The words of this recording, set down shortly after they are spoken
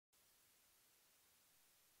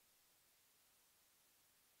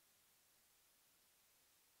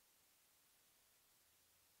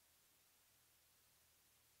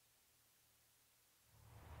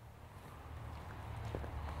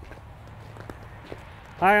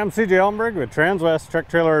Hi, I'm CJ Ellenberg with Transwest Truck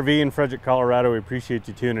Trailer RV in Frederick, Colorado. We appreciate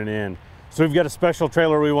you tuning in. So we've got a special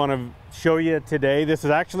trailer we want to show you today. This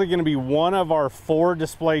is actually going to be one of our 4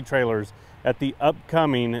 display trailers at the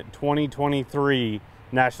upcoming 2023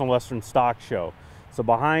 National Western Stock Show. So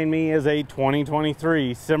behind me is a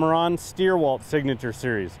 2023 Cimarron Stierwalt Signature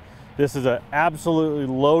Series. This is an absolutely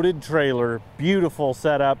loaded trailer, beautiful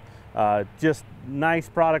setup, just nice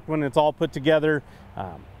product when it's all put together.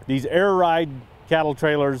 These air ride cattle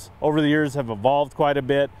trailers over the years have evolved quite a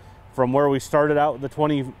bit from where we started out with the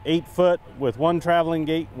 28-foot with 1 traveling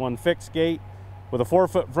gate, 1 fixed gate, with a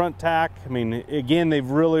 4-foot front tack. I mean, again, they've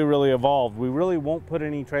really evolved. We really won't put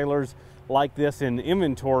any trailers like this in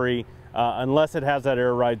inventory unless it has that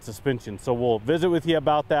air ride suspension. So we'll visit with you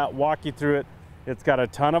about that, walk you through it. It's got a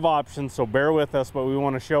ton of options, so bear with us, but we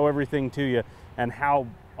want to show everything to you and how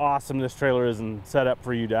awesome this trailer is and set up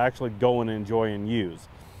for you to actually go and enjoy and use.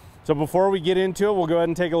 So before we get into it, we'll go ahead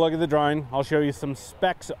and take a look at the drawing. I'll show you some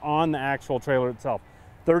specs on the actual trailer itself.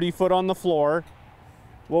 30 foot on the floor.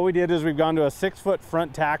 What we did is we've gone to a 6-foot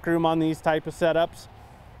front tack room on these type of setups.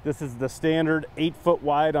 This is the standard 8-foot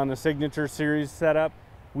wide on the Signature Series setup.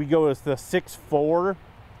 We go with the 6'4".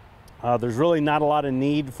 There's really not a lot of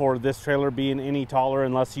need for this trailer being any taller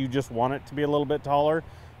unless you just want it to be a little bit taller.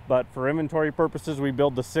 But for inventory purposes, we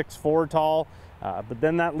build the 6'4" tall. But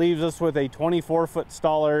then that leaves us with a 24-foot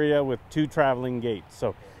stall area with 2 traveling gates.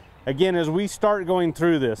 So again, as we start going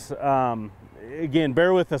through this, again,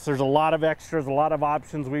 bear with us. There's a lot of extras, a lot of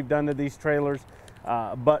options we've done to these trailers.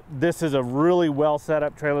 But this is a really well set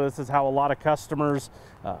up trailer. This is how a lot of customers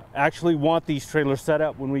actually want these trailers set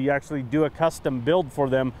up when we actually do a custom build for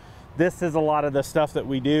them. This is a lot of the stuff that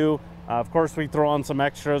we do. Of course, we throw on some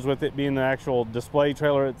extras with it being the actual display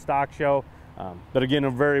trailer at Stock Show. But again,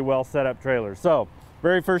 a very well set up trailer. So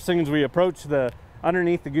very first thing as we approach the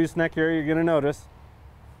underneath the gooseneck area, you're going to notice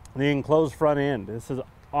the enclosed front end. This is an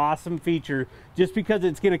awesome feature just because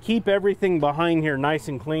it's going to keep everything behind here nice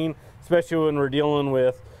and clean, especially when we're dealing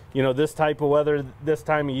with, you know, this type of weather this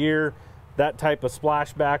time of year, that type of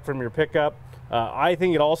splashback from your pickup. I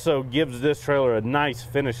think it also gives this trailer a nice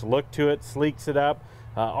finished look to it, sleeks it up.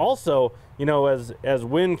 Also, you know, as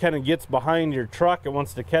wind kind of gets behind your truck, it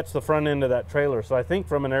wants to catch the front end of that trailer. So I think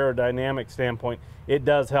from an aerodynamic standpoint, it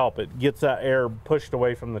does help. It gets that air pushed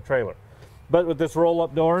away from the trailer. But with this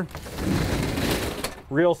roll-up door,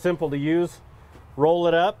 real simple to use. Roll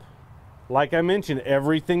it up. Like I mentioned,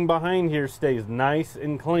 everything behind here stays nice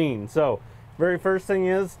and clean. So very first thing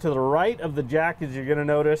is, to the right of the jack is you're going to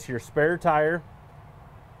notice your spare tire.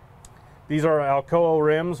 These are Alcoa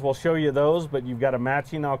rims. We'll show you those, but you've got a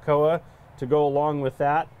matching Alcoa to go along with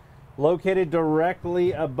that. Located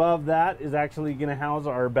directly above that is actually going to house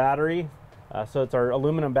our battery. So it's our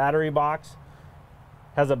aluminum battery box.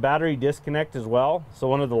 Has a battery disconnect as well. So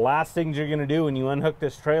one of the last things you're going to do when you unhook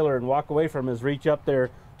this trailer and walk away from it is reach up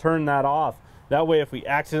there, turn that off. That way, if we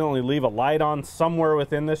accidentally leave a light on somewhere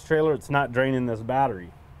within this trailer, it's not draining this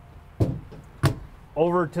battery.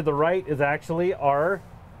 Over to the right is actually our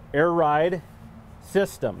air ride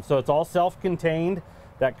system. So it's all self-contained.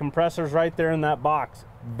 That compressor's right there in that box.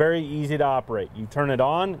 Very easy to operate. You turn it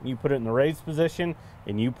on, you put it in the raised position,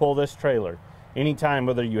 and you pull this trailer. Anytime,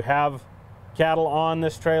 whether you have cattle on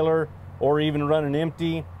this trailer or even running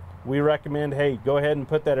empty, we recommend, hey, go ahead and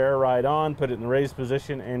put that air ride on, put it in the raised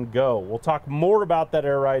position, and go. We'll talk more about that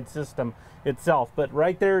air ride system itself, but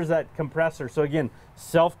right there is that compressor. So again,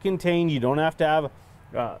 self-contained. You don't have to have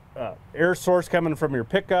air source coming from your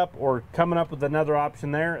pickup or coming up with another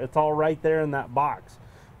option there. It's all right there in that box.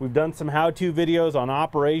 We've done some how-to videos on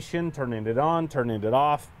operation, turning it on, turning it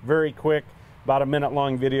off, very quick, about a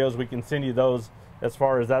minute-long videos. We can send you those as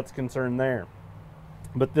far as that's concerned there.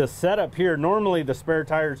 But this setup here, normally the spare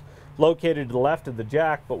tire's located to the left of the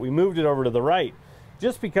jack, but we moved it over to the right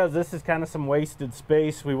just because this is kind of some wasted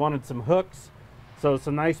space. We wanted some hooks, so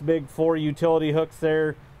some nice big 4 utility hooks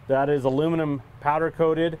there. That is aluminum powder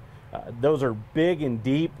coated. Those are big and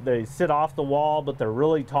deep. They sit off the wall, but they're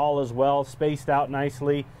really tall as well, spaced out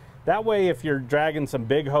nicely. That way, if you're dragging some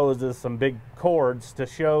big hoses, some big cords to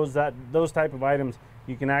shows, that those type of items,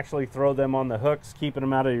 you can actually throw them on the hooks, keeping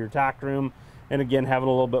them out of your tack room, and again, having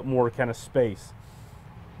a little bit more kind of space.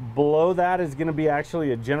 Below that is going to be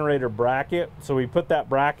actually a generator bracket. So we put that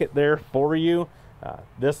bracket there for you.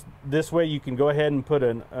 This way you can go ahead and put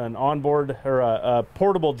an onboard or a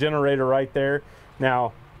portable generator right there.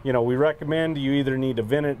 Now, you know, we recommend you either need to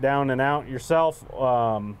vent it down and out yourself.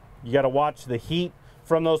 You got to watch the heat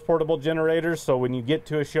from those portable generators. So when you get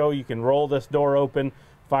to a show, you can roll this door open,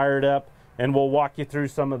 fire it up, and we'll walk you through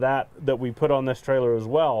some of that we put on this trailer as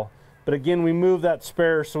well. But again, we move that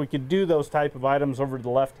spare so we could do those type of items over to the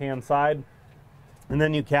left-hand side. And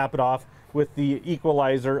then you cap it off with the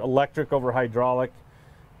equalizer, electric over hydraulic.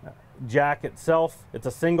 Jack itself, it's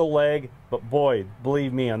a single leg, but boy,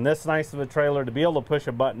 believe me, on this nice of a trailer, to be able to push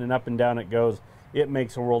a button and up and down it goes, it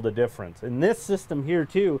makes a world of difference. And this system here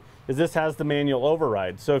too, is this has the manual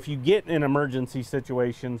override. So if you get in emergency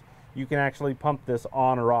situations, you can actually pump this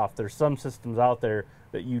on or off. There's some systems out there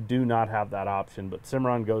that you do not have that option, but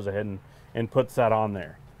Cimarron goes ahead and puts that on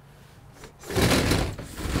there.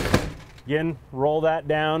 Again, roll that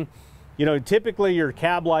down. You know, typically your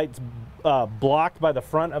cab light's blocked by the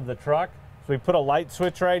front of the truck. So we put a light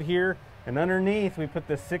switch right here, and underneath we put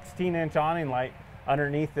this 16-inch awning light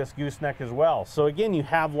underneath this gooseneck as well. So again, you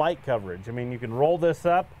have light coverage. I mean, you can roll this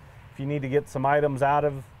up if you need to get some items out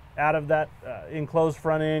of that enclosed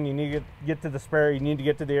front end. You need to get to the spare, you need to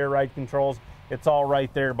get to the air ride controls. It's all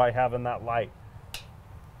right there by having that light.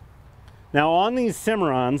 Now on these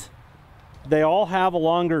Cimarrons, they all have a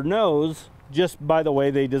longer nose just by the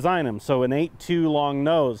way they design them. So an 8.2 long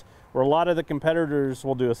nose, where a lot of the competitors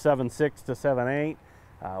will do a 7.6 to 7.8.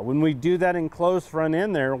 When we do that enclosed front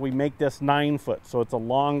end there, we make this 9 foot, so it's a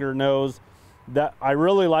longer nose. That I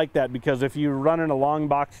really like that, because if you run in a long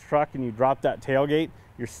box truck and you drop that tailgate,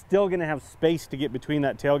 you're still going to have space to get between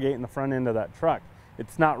that tailgate and the front end of that truck.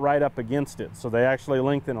 It's not right up against it, so they actually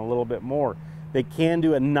lengthen a little bit more. They can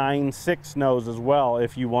do a 9.6 nose as well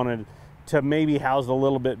if you wanted to maybe house a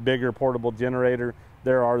little bit bigger portable generator.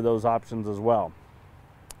 There are those options as well.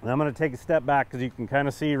 And I'm going to take a step back because you can kind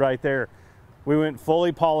of see right there, we went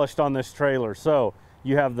fully polished on this trailer. So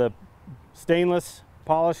you have the stainless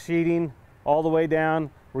polished sheeting all the way down.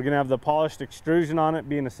 We're going to have the polished extrusion on it,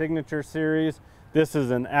 being a signature series. This is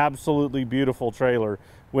an absolutely beautiful trailer.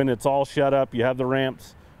 When it's all shut up, you have the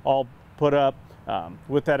ramps all put up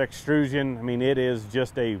with that extrusion. I mean, it is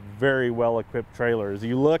just a very well equipped trailer. As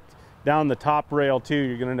you look down the top rail too,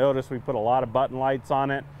 you're going to notice we put a lot of button lights on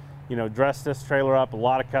it. You know, dress this trailer up. A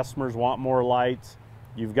lot of customers want more lights.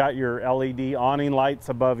 You've got your LED awning lights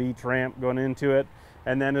above each ramp going into it.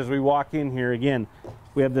 And then as we walk in here again,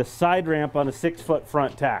 we have this side ramp on a 6-foot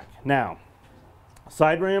front tack. Now,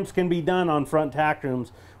 side ramps can be done on front tack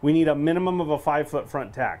rooms. We need a minimum of a 5-foot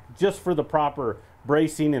front tack just for the proper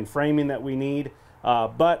bracing and framing that we need.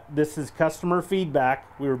 But this is customer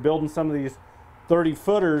feedback. We were building some of these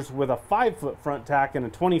 30-footers with a 5-foot front tack and a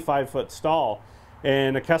 25-foot stall.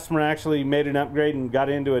 And a customer actually made an upgrade and got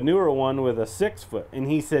into a newer one with a 6-foot. And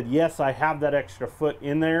he said, yes, I have that extra foot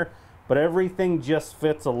in there, but everything just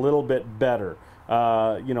fits a little bit better.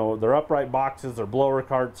 You know, they're upright boxes, they're blower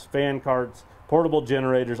carts, fan carts, portable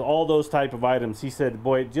generators, all those type of items. He said,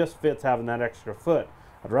 boy, it just fits having that extra foot.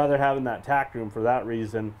 I'd rather having that tack room for that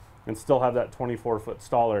reason and still have that 24-foot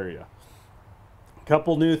stall area. A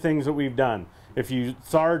couple new things that we've done. If you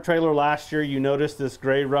saw our trailer last year, you noticed this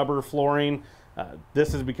gray rubber flooring.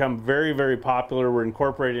 This has become very, very popular. We're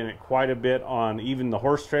incorporating it quite a bit on even the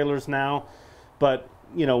horse trailers now. But,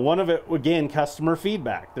 you know, one of it, again, customer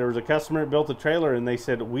feedback. There was a customer that built a trailer and they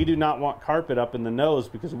said, we do not want carpet up in the nose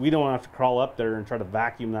because we don't have to crawl up there and try to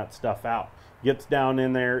vacuum that stuff out. Gets down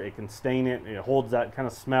in there, it can stain it, it holds that kind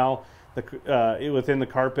of smell within the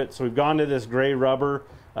carpet. So we've gone to this gray rubber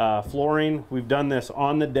flooring. We've done this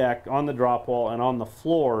on the deck, on the drop wall, and on the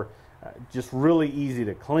floor. Just really easy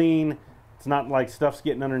to clean. It's not like stuff's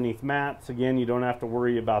getting underneath mats. Again, you don't have to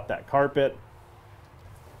worry about that carpet.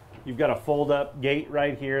 You've got a fold-up gate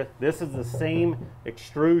right here. This is the same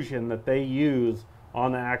extrusion that they use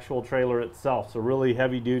on the actual trailer itself. So really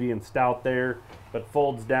heavy duty and stout there, but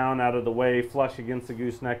folds down out of the way, flush against the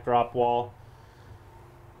gooseneck drop wall.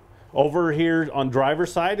 Over here on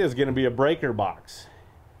driver's side is going to be a breaker box.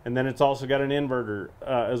 And then it's also got an inverter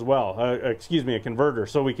as well, excuse me, a converter.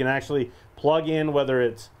 So we can actually plug in, whether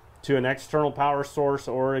it's to an external power source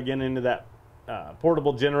or again into that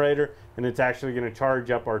portable generator, and it's actually going to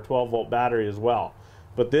charge up our 12-volt battery as well.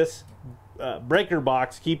 But this breaker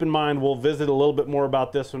box, keep in mind, we'll visit a little bit more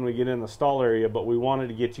about this when we get in the stall area, but we wanted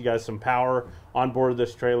to get you guys some power on board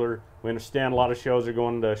this trailer. We understand a lot of shows are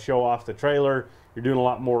going to show off the trailer. You're doing a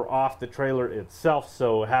lot more off the trailer itself,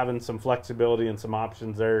 so having some flexibility and some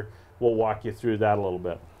options there, we'll walk you through that a little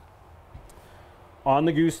bit. On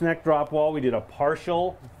the gooseneck drop wall, we did a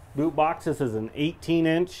partial boot box. This is an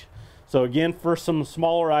 18-inch. So again, for some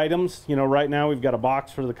smaller items, you know, right now we've got a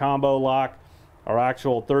box for the combo lock. Our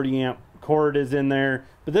actual 30-amp cord is in there.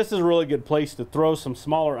 But this is a really good place to throw some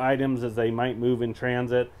smaller items as they might move in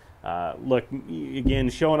transit. Look, again,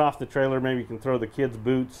 showing off the trailer, maybe you can throw the kids'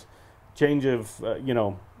 boots, change of, you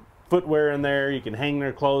know, footwear in there. You can hang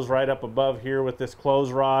their clothes right up above here with this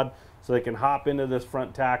clothes rod. so they can hop into this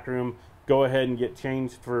front tack room, go ahead and get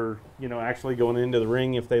changed for, you know, actually going into the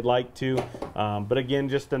ring if they'd like to. But again,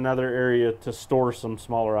 just another area to store some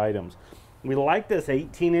smaller items. We like this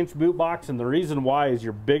 18-inch boot box, and the reason why is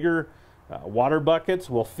your bigger water buckets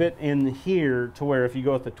will fit in here, to where if you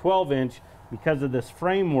go with the 12-inch, because of this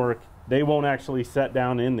framework, they won't actually set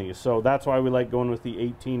down in these. So that's why we like going with the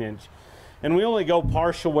 18-inch. And we only go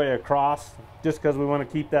partial way across, just because we want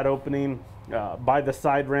to keep that opening by the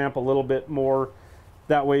side ramp a little bit more.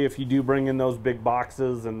 That way, if you do bring in those big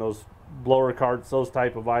boxes and those blower carts, those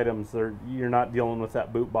type of items, you're not dealing with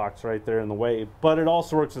that boot box right there in the way. But it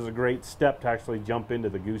also works as a great step to actually jump into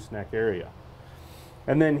the gooseneck area.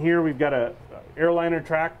 And then here we've got a airliner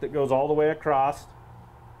track that goes all the way across.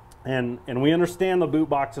 And we understand the boot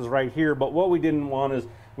box is right here, but what we didn't want is,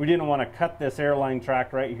 we didn't want to cut this airline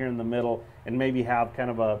track right here in the middle and maybe have kind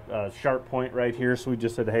of a sharp point right here. So we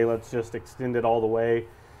just said, hey, let's just extend it all the way.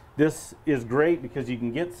 This is great because you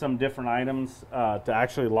can get some different items to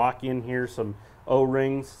actually lock in here, some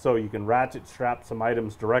O-rings, so you can ratchet strap some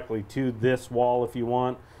items directly to this wall if you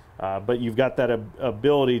want. But you've got that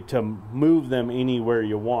ability to move them anywhere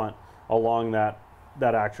you want along that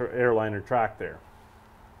actual airliner track there.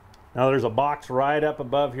 Now there's a box right up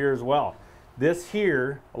above here as well. This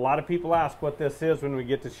here, a lot of people ask what this is when we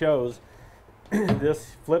get to shows.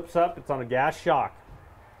 This flips up, it's on a gas shock.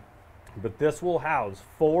 But this will house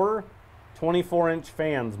 4 24-inch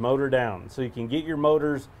fans motor down. So you can get your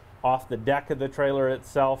motors off the deck of the trailer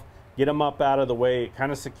itself, get them up out of the way. It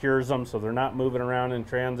kind of secures them so they're not moving around in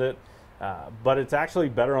transit. But it's actually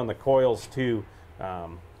better on the coils too.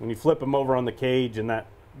 When you flip them over on the cage and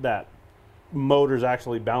that motor's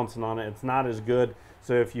actually bouncing on it, it's not as good.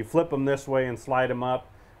 So if you flip them this way and slide them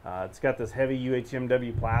up, it's got this heavy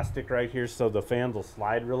UHMW plastic right here, so the fans will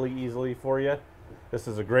slide really easily for you. This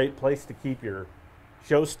is a great place to keep your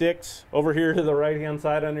show sticks over here to the right-hand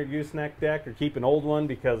side on your gooseneck deck, or keep an old one,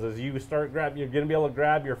 because as you start grabbing, you're going to be able to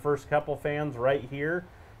grab your first couple fans right here.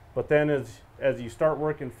 But then as you start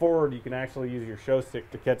working forward, you can actually use your show stick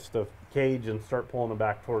to catch the cage and start pulling them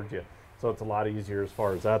back towards you. So it's a lot easier as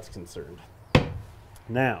far as that's concerned.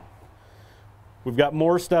 Now, we've got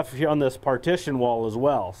more stuff here on this partition wall as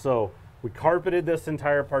well. So we carpeted this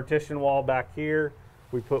entire partition wall back here.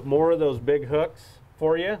 We put more of those big hooks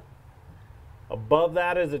for you. Above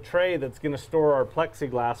that is a tray that's going to store our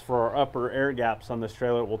plexiglass for our upper air gaps on this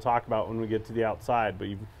trailer that we'll talk about when we get to the outside. But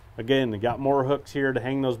again, you got more hooks here to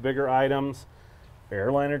hang those bigger items.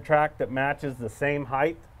 Airliner track that matches the same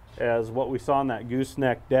height as what we saw on that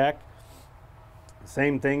gooseneck deck.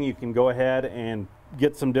 Same thing, you can go ahead and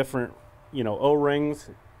get some different, you know, O-rings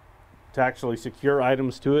to actually secure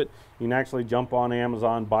items to it. You can actually jump on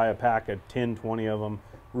Amazon, buy a pack of 10, 20 of them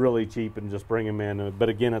really cheap and just bring them in. But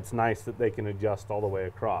again, it's nice that they can adjust all the way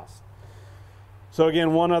across. So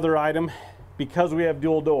again, one other item, because we have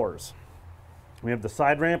dual doors, we have the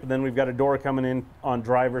side ramp, and then we've got a door coming in on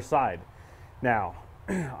driver's side. Now,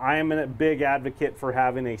 I am a big advocate for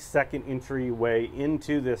having a second entryway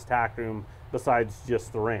into this tack room besides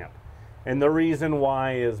just the ramp. And the reason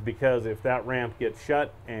why is because if that ramp gets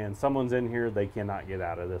shut and someone's in here, they cannot get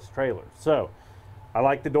out of this trailer. So I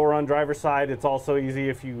like the door on driver's side. It's also easy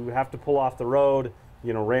if you have to pull off the road,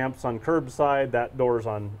 you know, ramps on curbside, that door's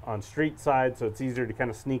on street side, so it's easier to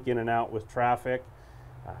kind of sneak in and out with traffic.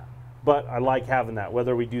 But I like having that,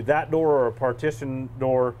 whether we do that door or a partition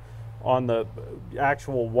door on the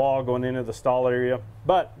actual wall going into the stall area.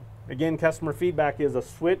 But again, customer feedback is a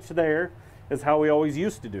switch there is how we always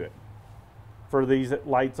used to do it for these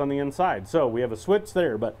lights on the inside. So we have a switch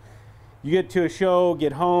there, but you get to a show,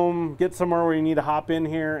 get home, get somewhere where you need to hop in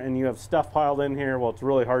here and you have stuff piled in here, well, it's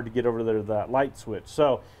really hard to get over there to that light switch.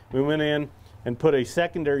 So we went in and put a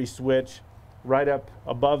secondary switch right up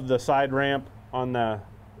above the side ramp on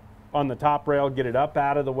the top rail, get it up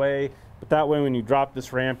out of the way. But that way when you drop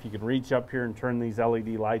this ramp, you can reach up here and turn these LED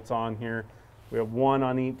lights on here. We have one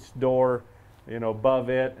on each door, you know, above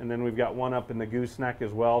it, and then we've got one up in the gooseneck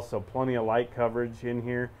as well, so plenty of light coverage in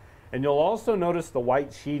here. And you'll also notice the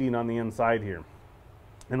white sheeting on the inside here.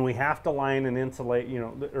 And we have to line and insulate, you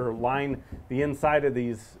know, or line the inside of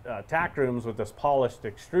these tack rooms with this polished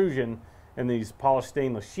extrusion and these polished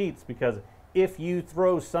stainless sheets, because if you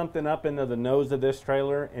throw something up into the nose of this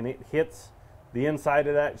trailer and it hits the inside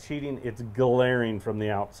of that sheeting, it's glaring from the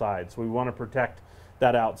outside. So we want to protect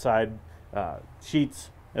that outside sheets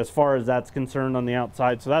as far as that's concerned on the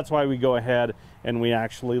outside. So that's why we go ahead and we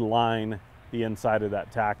actually line the inside of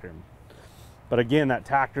that tack room. But again, that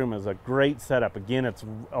tack room is a great setup. Again, it's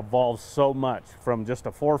evolved so much from just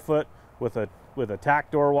a 4-foot with a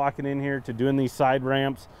tack door walking in here to doing these side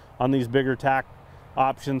ramps on these bigger tack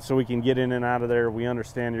options so we can get in and out of there. We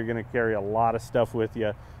understand you're going to carry a lot of stuff with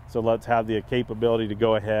you, so let's have the capability to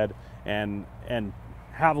go ahead and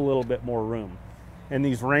have a little bit more room. And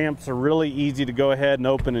these ramps are really easy to go ahead and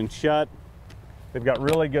open and shut. They've got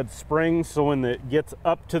really good springs, so when it gets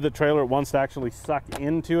up to the trailer, it wants to actually suck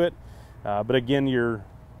into it. But again,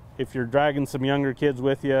 if you're dragging some younger kids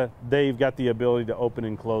with you, they've got the ability to open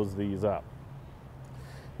and close these up.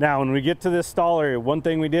 Now, when we get to this stall area, one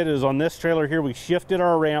thing we did is on this trailer here, we shifted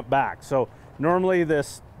our ramp back. So normally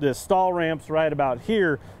this stall ramp's right about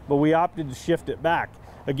here, but we opted to shift it back.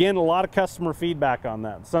 Again, a lot of customer feedback on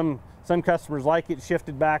that. Some customers like it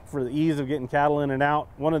shifted back for the ease of getting cattle in and out.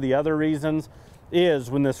 One of the other reasons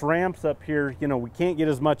is when this ramp's up here, you know, we can't get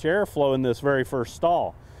as much airflow in this very first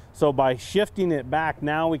stall. So by shifting it back,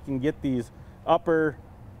 now we can get these upper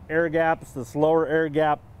air gaps, this lower air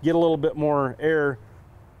gap, get a little bit more air,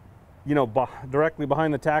 you know, directly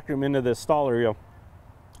behind the tack room into this stall area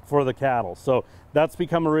for the cattle. So that's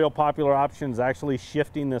become a real popular option, is actually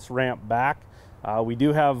shifting this ramp back. We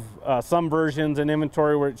do have some versions in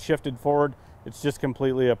inventory where it's shifted forward. It's just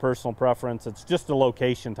completely a personal preference. It's just a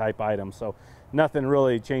location type item. So nothing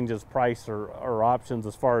really changes price or options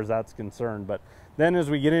as far as that's concerned. But then as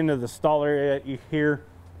we get into the stall area here,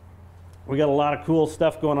 we got a lot of cool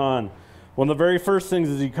stuff going on. One of the very first things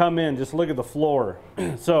is you come in, just look at the floor.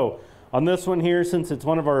 So on this one here, since it's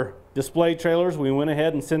one of our display trailers, we went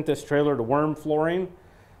ahead and sent this trailer to worm flooring.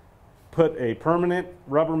 Put a permanent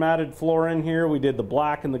rubber matted floor in here. We did the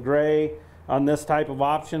black and the gray on this type of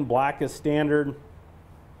option. Black is standard.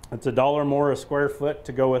 It's $1 more a square foot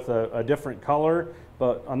to go with a different color.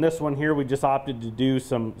 But on this one here, we just opted to do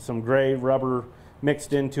some gray rubber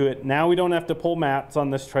mixed into it. Now we don't have to pull mats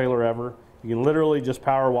on this trailer ever. You can literally just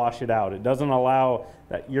power wash it out. It doesn't allow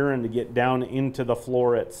that urine to get down into the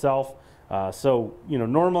floor itself. So, you know,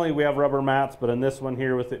 normally we have rubber mats, but on this one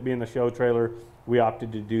here, with it being the show trailer, we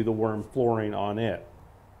opted to do the worm flooring on it.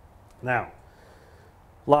 Now,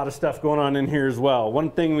 a lot of stuff going on in here as well.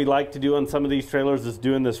 One thing we like to do on some of these trailers is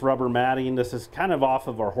doing this rubber matting. This is kind of off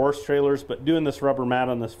of our horse trailers, but doing this rubber mat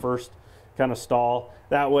on this first kind of stall.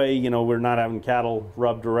 That way, you know, we're not having cattle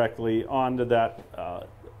rub directly onto that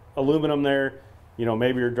aluminum there. You know,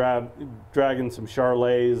 maybe you're dragging some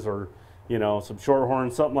Charolais or, you know, some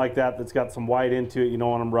Shorthorn, something like that that's got some white into it. You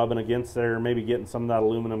don't want them rubbing against there, maybe getting some of that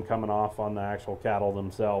aluminum coming off on the actual cattle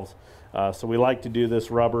themselves. So we like to do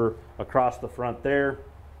this rubber across the front there.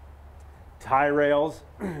 Tie rails,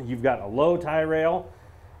 you've got a low tie rail,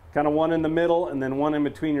 kind of one in the middle and then one in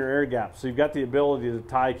between your air gaps. So you've got the ability to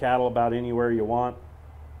tie cattle about anywhere you want.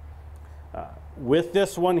 With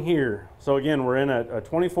this one here, so again, we're in a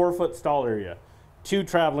 24-foot stall area, 2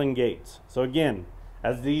 traveling gates. So again,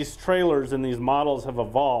 as these trailers and these models have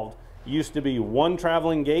evolved, it used to be 1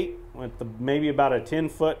 traveling gate with maybe about a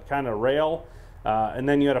 10-foot kind of rail, and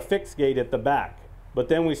then you had a fixed gate at the back. But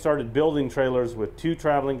then we started building trailers with 2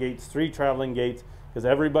 traveling gates, 3 traveling gates, because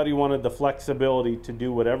everybody wanted the flexibility to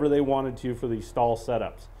do whatever they wanted to for these stall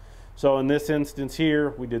setups. So in this instance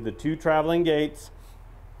here, we did the 2 traveling gates.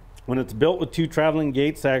 When it's built with 2 traveling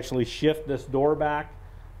gates, I actually shift this door back.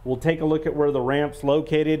 We'll take a look at where the ramp's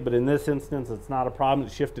located, but in this instance, it's not a problem.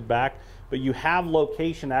 It's shifted back. But you have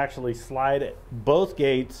location to actually slide it, both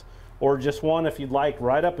gates, or just one if you'd like,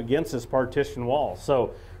 right up against this partition wall.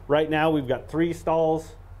 So right now we've got 3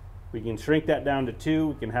 stalls. We can shrink that down to 2.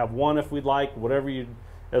 We can have 1 if we'd like, whatever you,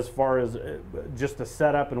 as far as just a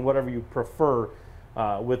setup and whatever you prefer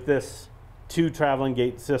with this 2 traveling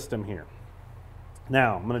gate system here.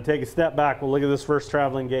 Now, I'm going to take a step back. We'll look at this first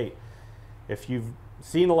traveling gate. If you've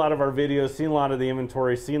seen a lot of our videos, seen a lot of the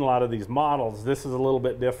inventory, seen a lot of these models, this is a little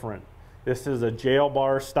bit different. This is a jail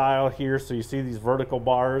bar style here, so you see these vertical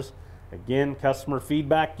bars. Again, customer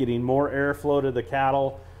feedback, getting more airflow to the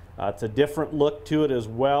cattle. It's a different look to it as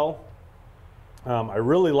well. I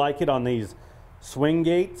really like it on these swing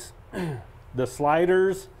gates. The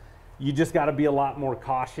sliders, you just got to be a lot more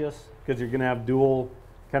cautious because you're going to have dual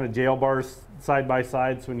kind of jail bars side by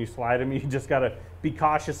side. So when you slide them, you just got to be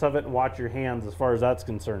cautious of it and watch your hands as far as that's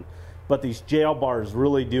concerned. But these jail bars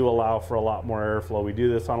really do allow for a lot more airflow. We do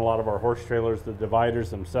this on a lot of our horse trailers, the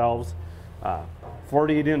dividers themselves.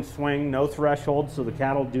 48-inch swing, no threshold, so the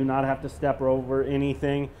cattle do not have to step over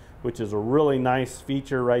anything, which is a really nice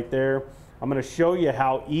feature right there. I'm going to show you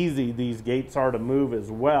how easy these gates are to move as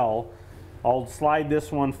well. I'll slide this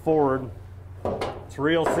one forward. It's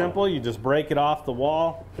real simple. You just break it off the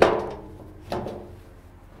wall.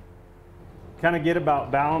 Kind of get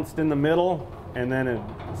about balanced in the middle and then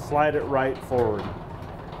slide it right forward.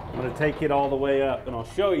 I'm going to take it all the way up and I'll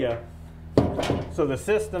show you So the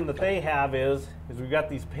system that they have is we've got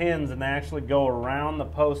these pins and they actually go around the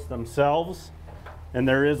posts themselves, and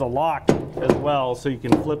there is a lock as well, so you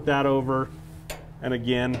can flip that over, and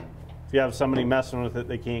again, if you have somebody messing with it,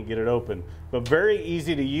 they can't get it open. But very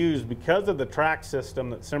easy to use because of the track system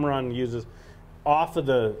that Cimarron uses off of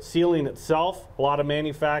the ceiling itself. A lot of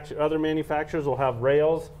other manufacturers will have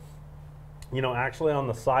rails, you know, actually on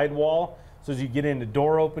the sidewall. So as you get into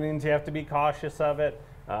door openings, you have to be cautious of it.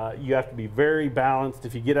 You have to be very balanced.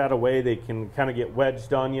 If you get out of the way, they can kind of get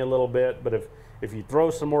wedged on you a little bit. But if you throw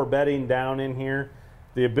some more bedding down in here,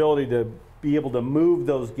 the ability to be able to move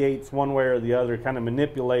those gates one way or the other, kind of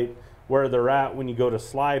manipulate where they're at when you go to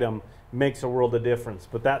slide them, makes a world of difference.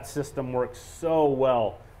 But that system works so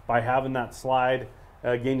well by having that slide.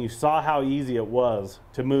 Again, you saw how easy it was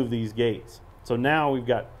to move these gates. So now we've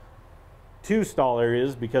got 2 stall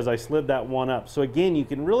areas because I slid that one up. So again, you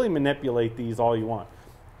can really manipulate these all you want.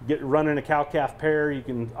 Running a cow-calf pair, you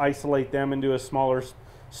can isolate them into a smaller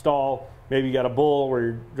stall. Maybe you got a bull where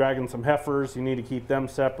you're dragging some heifers, you need to keep them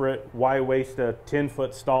separate. Why waste a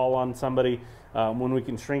 10-foot stall on somebody when we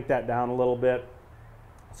can shrink that down a little bit?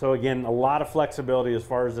 So again, a lot of flexibility as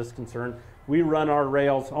far as this is concerned. We run our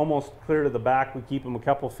rails almost clear to the back. We keep them a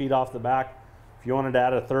couple feet off the back. If you wanted to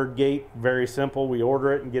add a 3rd gate, very simple. We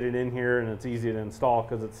order it and get it in here, and it's easy to install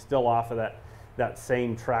because it's still off of that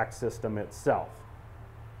same track system itself.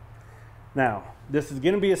 Now, this is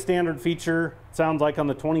going to be a standard feature, it sounds like, on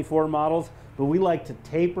the 24 models, but we like to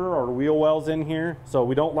taper our wheel wells in here, so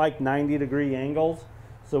we don't like 90-degree angles.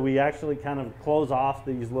 So we actually kind of close off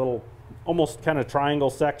these little, almost kind of triangle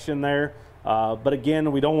section there. But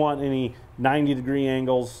again, we don't want any 90-degree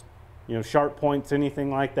angles, you know, sharp points,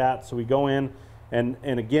 anything like that. So we go in, and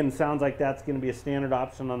again, sounds like that's going to be a standard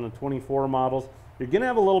option on the 24 models. You're going to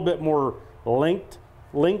have a little bit more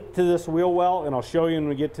link to this wheel well, and I'll show you when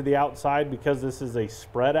we get to the outside because this is a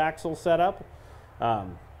spread axle setup.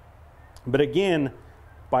 But again,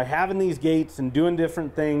 by having these gates and doing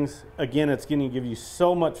different things, again, it's going to give you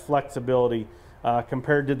so much flexibility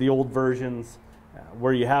compared to the old versions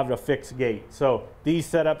where you have a fixed gate. So these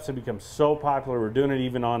setups have become so popular. We're doing it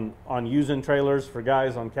even on using trailers for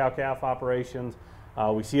guys on cow-calf operations.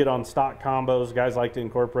 We see it on stock combos. Guys like to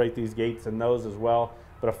incorporate these gates in those as well.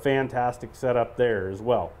 But a fantastic setup there as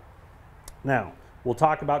well. Now, we'll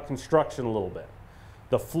talk about construction a little bit.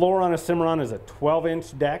 The floor on a Cimarron is a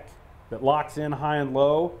 12-inch deck that locks in high and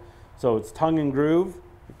low. So it's tongue and groove,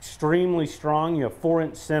 extremely strong. You have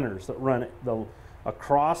 4-inch centers that run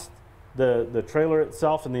across the trailer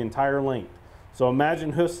itself and the entire length. So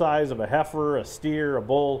imagine hoof size of a heifer, a steer, a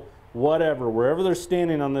bull, whatever. Wherever they're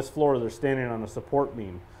standing on this floor, they're standing on a support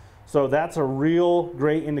beam. So that's a real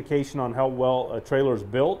great indication on how well a trailer is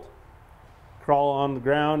built. Crawl on the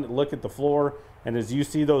ground, look at the floor, and as you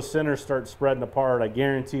see those centers start spreading apart, I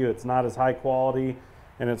guarantee you it's not as high quality,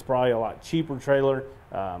 and it's probably a lot cheaper trailer,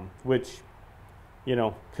 which, you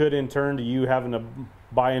know, could in turn to you having to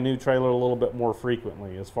buy a new trailer a little bit more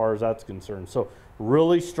frequently as far as that's concerned. So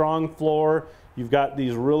really strong floor. You've got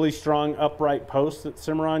these really strong upright posts that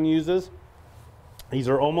Cimarron uses. These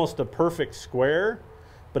are almost a perfect square,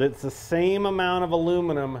 but it's the same amount of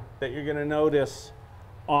aluminum that you're going to notice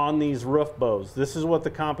on these roof bows. This is what the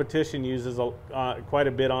competition uses quite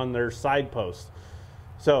a bit on their side posts.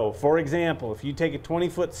 So, for example, if you take a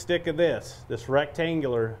 20-foot stick of this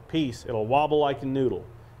rectangular piece, it'll wobble like a noodle.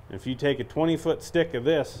 And if you take a 20-foot stick of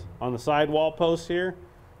this on the sidewall post here,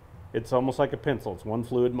 it's almost like a pencil. It's one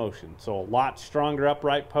fluid motion. So a lot stronger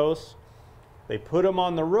upright posts. They put them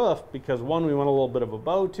on the roof because, one, we want a little bit of a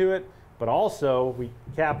bow to it, but also we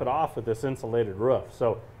cap it off with this insulated roof.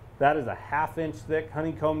 So that is a 1/2-inch thick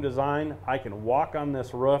honeycomb design. I can walk on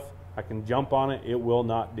this roof, I can jump on it, it will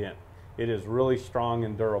not dent. It is really strong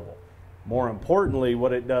and durable. More importantly,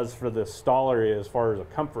 what it does for the stall area as far as a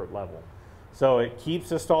comfort level. So it keeps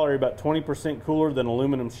the stall area about 20% cooler than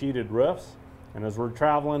aluminum sheeted roofs. And as we're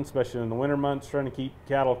traveling, especially in the winter months, trying to keep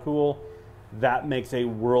cattle cool, that makes a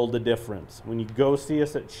world of difference. When you go see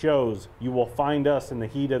us at shows, you will find us in the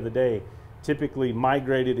heat of the day, typically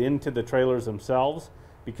migrated into the trailers themselves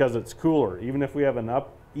because it's cooler. Even if we have an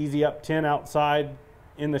easy up 10 outside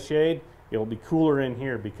in the shade, it'll be cooler in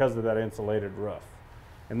here because of that insulated roof.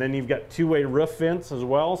 And then you've got 2-way roof vents as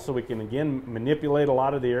well, so we can again manipulate a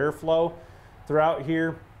lot of the airflow throughout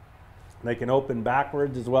here. They can open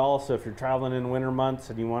backwards as well, so if you're traveling in winter months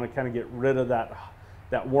and you want to kind of get rid of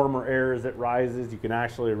that warmer air as it rises, you can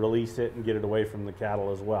actually release it and get it away from the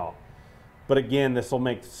cattle as well. But again, this will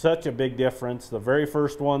make such a big difference. The very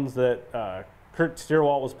first ones that Kurt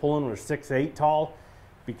Stierwalt was pulling were 6'8" tall.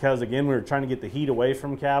 because again, we were trying to get the heat away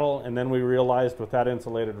from cattle, and then we realized with that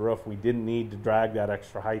insulated roof, we didn't need to drag that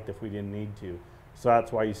extra height if we didn't need to. So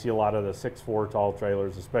that's why you see a lot of the 6'4" tall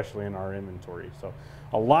trailers, especially in our inventory. So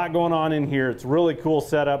a lot going on in here. It's really cool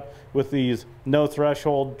setup with these no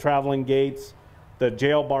threshold traveling gates, the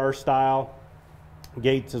jail bar style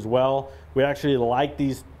gates as well. We actually like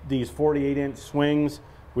these 48-inch swings.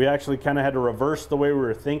 We actually kind of had to reverse the way we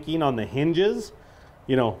were thinking on the hinges.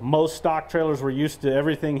 You know, most stock trailers were used to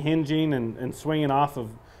everything hinging and swinging off of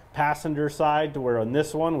passenger side, to where on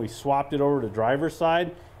this one we swapped it over to driver's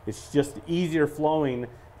side. It's just easier flowing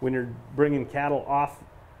when you're bringing cattle off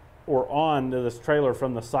or on to this trailer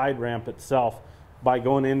from the side ramp itself by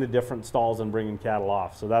going into different stalls and bringing cattle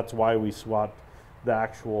off. So that's why we swapped the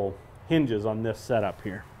actual hinges on this setup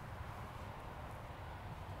here.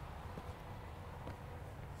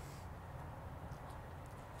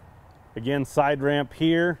 Again, side ramp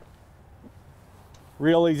here,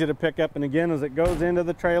 real easy to pick up, and again, as it goes into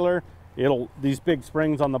the trailer, these big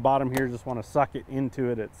springs on the bottom here just want to suck it into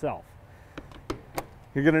it itself.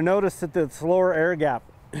 You're going to notice that the lower air gap,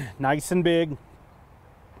 nice and big.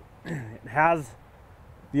 It has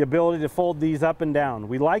the ability to fold these up and down.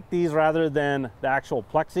 We like these rather than the actual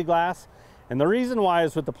plexiglass, and the reason why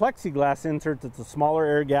is with the plexiglass inserts, it's a smaller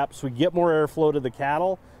air gap, so we get more airflow to the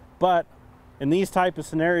cattle. But in these type of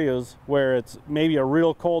scenarios where it's maybe a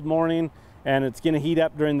real cold morning and it's going to heat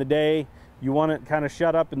up during the day, you want it kind of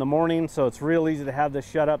shut up in the morning, so it's real easy to have this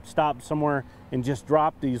shut up, stop somewhere, and just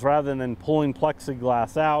drop these rather than pulling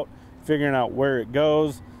plexiglass out, figuring out where it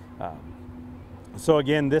goes. So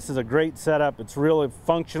again, this is a great setup. It's really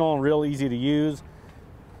functional and real easy to use.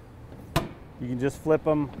 You can just flip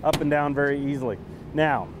them up and down very easily.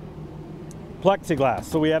 Now, plexiglass.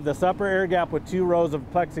 So we have this upper air gap with 2 rows of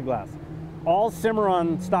plexiglass. All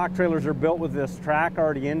Cimarron stock trailers are built with this track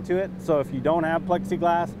already into it, so if you don't have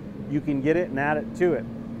plexiglass, you can get it and add it to it.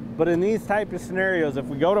 But in these type of scenarios, if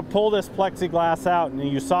we go to pull this plexiglass out,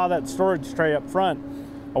 and you saw that storage tray up front,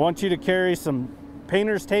 I want you to carry some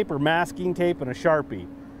painter's tape or masking tape and a Sharpie.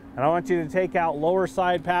 And I want you to take out lower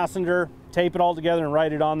side passenger, tape it all together and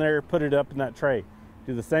write it on there, put it up in that tray.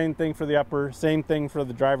 Do the same thing for the upper, same thing for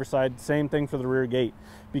the driver's side, same thing for the rear gate.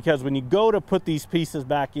 Because when you go to put these pieces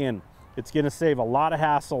back in, it's going to save a lot of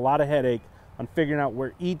hassle, a lot of headache on figuring out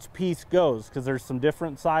where each piece goes, because there's some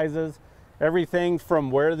different sizes. Everything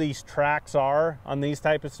from where these tracks are on these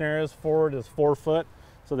type of scenarios, forward is 4 foot.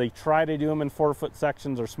 So they try to do them in 4 foot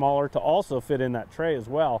sections or smaller to also fit in that tray as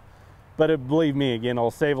well. But believe me, again,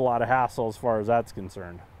 it'll save a lot of hassle as far as that's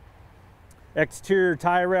concerned. Exterior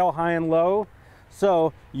tie rail, high and low.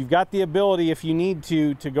 So you've got the ability, if you need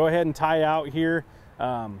to go ahead and tie out here.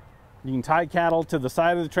 You can tie cattle to the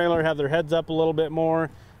side of the trailer, have their heads up a little bit more.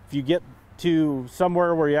 If you get to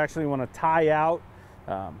somewhere where you actually want to tie out,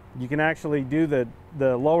 you can actually do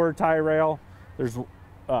the lower tie rail. There's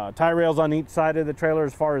tie rails on each side of the trailer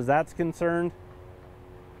as far as that's concerned.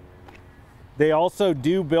 They also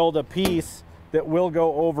do build a piece that will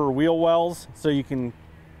go over wheel wells, so you can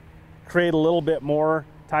create a little bit more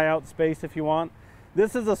tie out space if you want.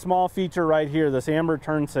 This is a small feature right here, this amber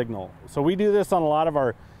turn signal. So we do this on a lot of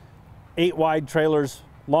our 8 wide trailers,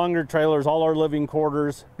 longer trailers, all our living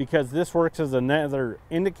quarters, because this works as another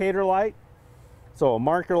indicator light, so a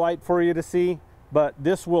marker light for you to see. But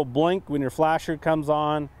this will blink when your flasher comes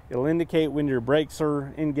on. It'll indicate when your brakes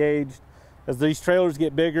are engaged. As these trailers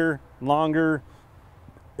get bigger, longer,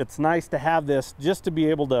 it's nice to have this just to be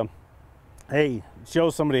able to, hey, show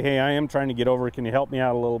somebody, hey, I am trying to get over, can you help me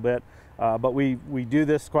out a little bit? But we do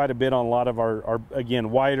this quite a bit on a lot of our again,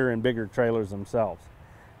 wider and bigger trailers themselves.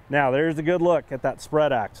 Now, there's a good look at that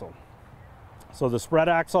spread axle. So the spread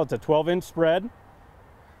axle, it's a 12-inch spread.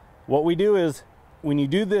 What we do is, when you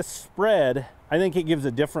do this spread, I think it gives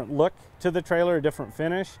a different look to the trailer, a different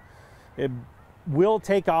finish. It will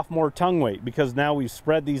take off more tongue weight because now we've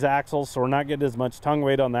spread these axles, so we're not getting as much tongue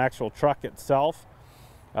weight on the actual truck itself.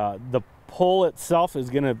 The pull itself is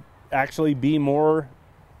going to actually be more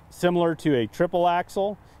similar to a triple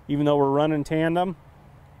axle, even though we're running tandem.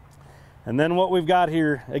 And then what we've got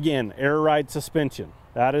here, again, air ride suspension.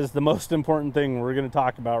 That is the most important thing we're going to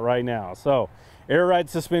talk about right now. So air ride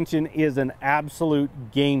suspension is an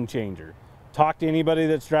absolute game changer. Talk to anybody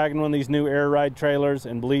that's dragging one of these new air ride trailers,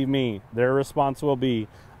 and believe me, their response will be,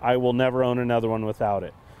 I will never own another one without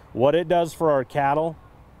it. What it does for our cattle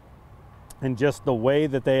and just the way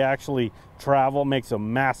that they actually travel makes a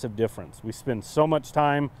massive difference. We spend so much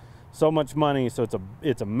time, so much money, so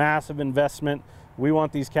it's a massive investment. We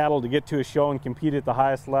want these cattle to get to a show and compete at the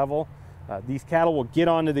highest level. These cattle will get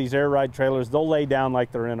onto these air ride trailers. They'll lay down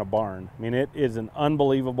like they're in a barn. I mean, it is an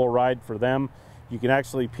unbelievable ride for them. You can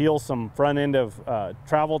actually peel some front end of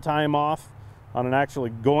travel time off on an actually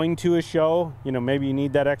going to a show. You know, maybe you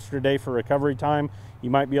need that extra day for recovery time. You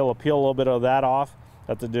might be able to peel a little bit of that off.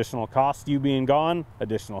 That's additional cost, you being gone,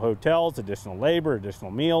 additional hotels, additional labor,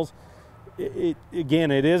 additional meals.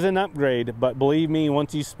 Again, it is an upgrade, but believe me,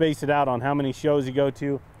 once you space it out on how many shows you go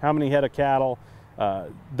to, how many head of cattle,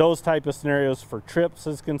 those type of scenarios for trips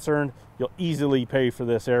is concerned, you'll easily pay for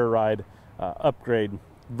this air ride upgrade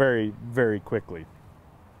very, very quickly.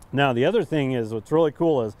 Now, the other thing is, what's really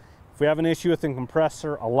cool is, if we have an issue with a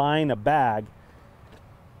compressor, a line, a bag,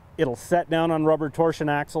 it'll set down on rubber torsion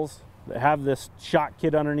axles that have this shock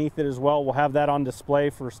kit underneath it as well. We'll have that on display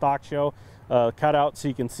for stock show, cut out so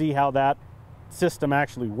you can see how that system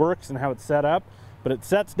actually works and how it's set up. But it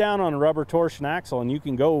sets down on a rubber torsion axle and you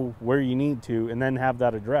can go where you need to and then have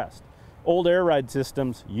that addressed. Old air ride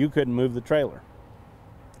systems, you couldn't move the trailer.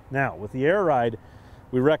 Now, with the air ride,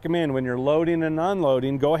 we recommend when you're loading and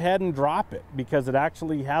unloading, go ahead and drop it, because it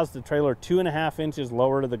actually has the trailer 2.5 inches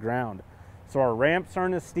lower to the ground. So our ramps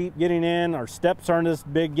aren't as steep getting in, our steps aren't as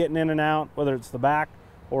big getting in and out, whether it's the back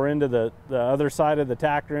or into the other side of the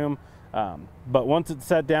tack room. But once it's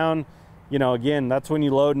set down, you know, again, that's when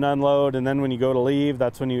you load and unload, and then when you go to leave,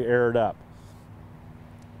 that's when you air it up.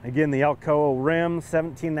 Again, the Alcoa rims,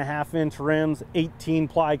 17.5 inch rims, 18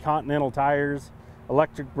 ply Continental tires,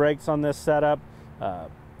 electric brakes on this setup.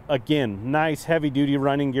 Again, nice heavy duty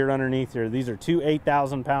running gear underneath here. These are two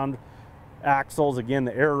 8,000 pound axles. Again,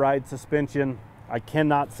 the air ride suspension, I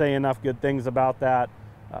cannot say enough good things about that.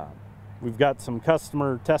 We've got some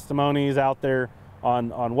customer testimonies out there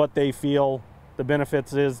on what they feel the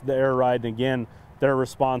benefits is the air ride, and again, their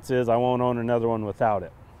response is, I won't own another one without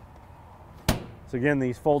it. So again,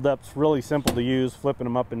 these fold ups, really simple to use, flipping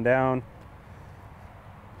them up and down.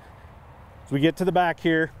 So we get to the back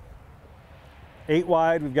here, 8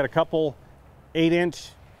 wide, we've got a couple 8-inch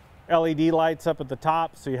LED lights up at the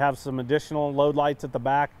top, so you have some additional load lights at the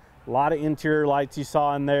back. A lot of interior lights you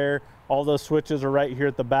saw in there. All those switches are right here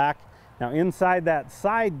at the back. Now inside that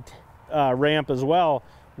side ramp as well,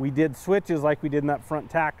 we did switches like we did in that front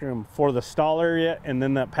tack room for the stall area and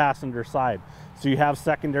then that passenger side. So you have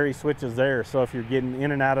secondary switches there. So if you're getting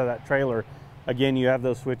in and out of that trailer, again, you have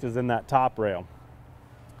those switches in that top rail.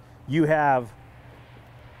 You have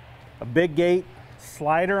a big gate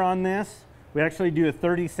slider on this. We actually do a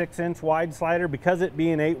 36-inch wide slider. Because it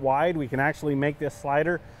being 8 wide, we can actually make this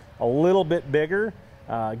slider a little bit bigger,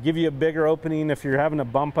 give you a bigger opening if you're having to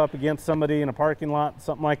bump up against somebody in a parking lot,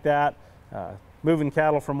 something like that. Moving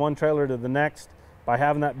cattle from one trailer to the next, by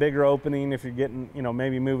having that bigger opening, if you're getting, you know,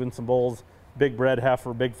 maybe moving some bulls, big bred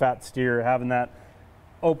heifer, big fat steer, having that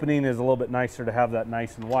opening is a little bit nicer to have that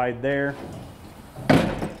nice and wide there.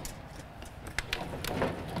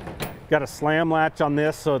 Got a slam latch on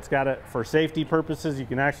this, so it's got it for safety purposes. You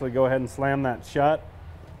can actually go ahead and slam that shut.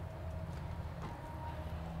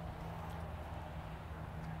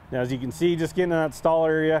 Now, as you can see, just getting in that stall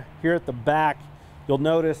area here at the back, you'll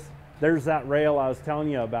notice there's that rail I was telling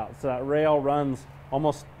you about. So that rail runs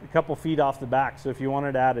almost a couple feet off the back. So if you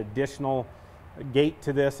wanted to add additional gate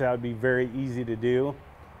to this, that would be very easy to do.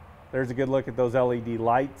 There's a good look at those LED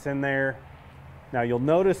lights in there. Now you'll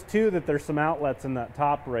notice too that there's some outlets in that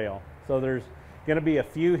top rail. So there's going to be a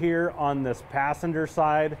few here on this passenger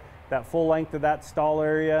side, that full length of that stall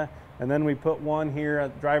area, and then we put one here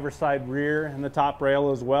at the driver's side rear and the top rail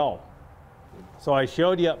as well. So I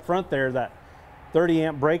showed you up front there that 30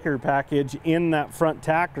 amp breaker package in that front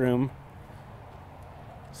tack room.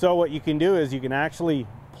 So what you can do is you can actually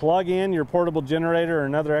plug in your portable generator or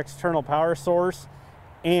another external power source,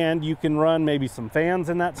 and you can run maybe some fans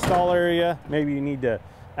in that stall area. Maybe you need to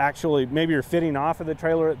actually, maybe you're fitting off of the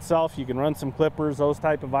trailer itself. You can run some clippers, those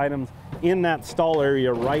type of items in that stall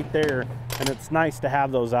area right there. And it's nice to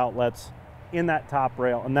have those outlets in that top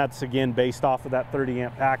rail. And that's again based off of that 30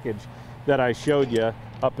 amp package that I showed you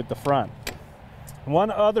up at the front.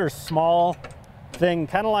 One other small thing,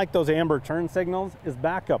 kind of like those amber turn signals, is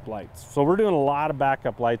backup lights. So we're doing a lot of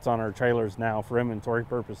backup lights on our trailers now for inventory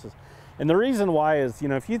purposes. And the reason why is, you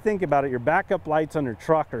know, if you think about it, your backup lights on your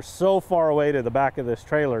truck are so far away to the back of this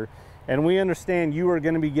trailer, and we understand you are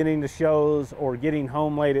going to be getting to shows or getting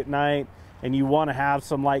home late at night and you want to have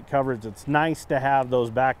some light coverage. It's nice to have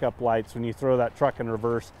those backup lights when you throw that truck in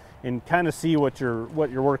reverse and kind of see what you're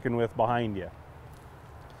working with behind you.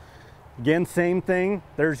 Again, same thing.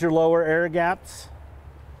 There's your lower air gaps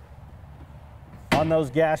on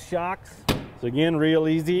those gas shocks. So again, real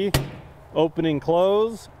easy. Open and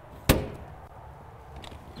close.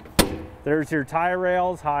 There's your tie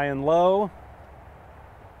rails, high and low.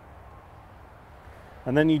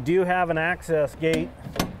 And then you do have an access gate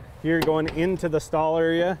here going into the stall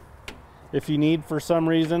area if you need for some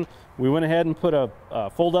reason. We went ahead and put a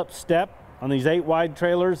fold-up step on these 8 wide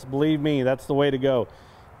trailers. Believe me, that's the way to go.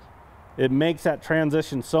 It makes that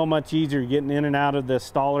transition so much easier getting in and out of this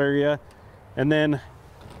stall area. And then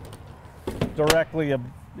directly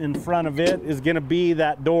in front of it is going to be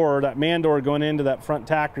that door, that man door going into that front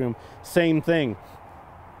tack room. Same thing.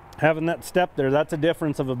 Having that step there, that's a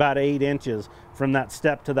difference of about 8 inches from that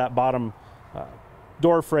step to that bottom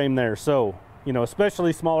door frame there. So, you know,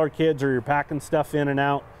 especially smaller kids or you're packing stuff in and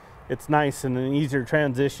out, it's nice and an easier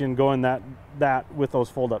transition going that with those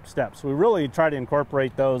fold-up steps. We really try to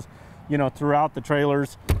incorporate those, you know, throughout the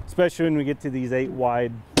trailers, especially when we get to these 8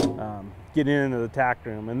 wide, getting into the tack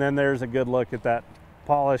room. And then there's a good look at that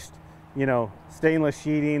polished, you know, stainless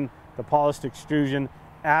sheeting, the polished extrusion.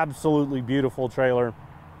 Absolutely beautiful trailer.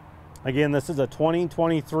 Again, this is a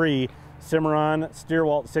 2023 Cimarron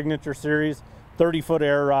Stierwalt Signature Series, 30-foot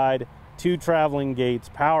air ride, 2 traveling gates,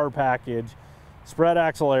 power package, spread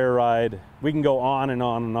axle air ride. We can go on and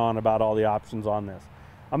on and on about all the options on this.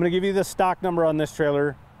 I'm going to give you the stock number on this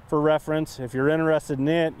trailer for reference. If you're interested in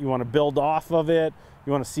it, you want to build off of it,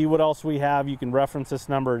 you want to see what else we have, you can reference this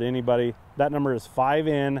number to anybody. That number is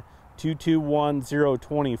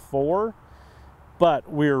 5N221024.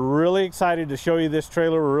 But we're really excited to show you this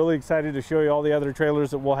trailer. We're really excited to show you all the other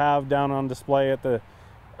trailers that we'll have down on display at the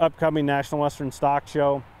upcoming National Western Stock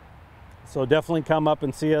Show. So definitely come up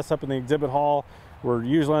and see us up in the exhibit hall. We're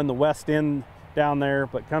usually on the west end down there,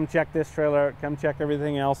 but come check this trailer out, come check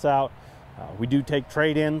everything else out. We do take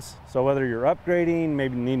trade-ins, so whether you're upgrading,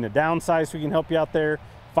 maybe needing a downsize, we can help you out there.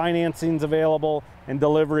 Financing's available, and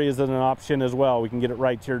delivery is an option as well. We can get it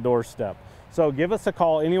right to your doorstep. So give us a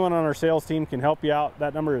call. Anyone on our sales team can help you out.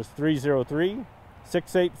 That number is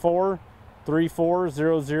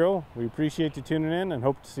 303-684-3400. We appreciate you tuning in and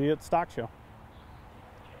hope to see you at the stock show.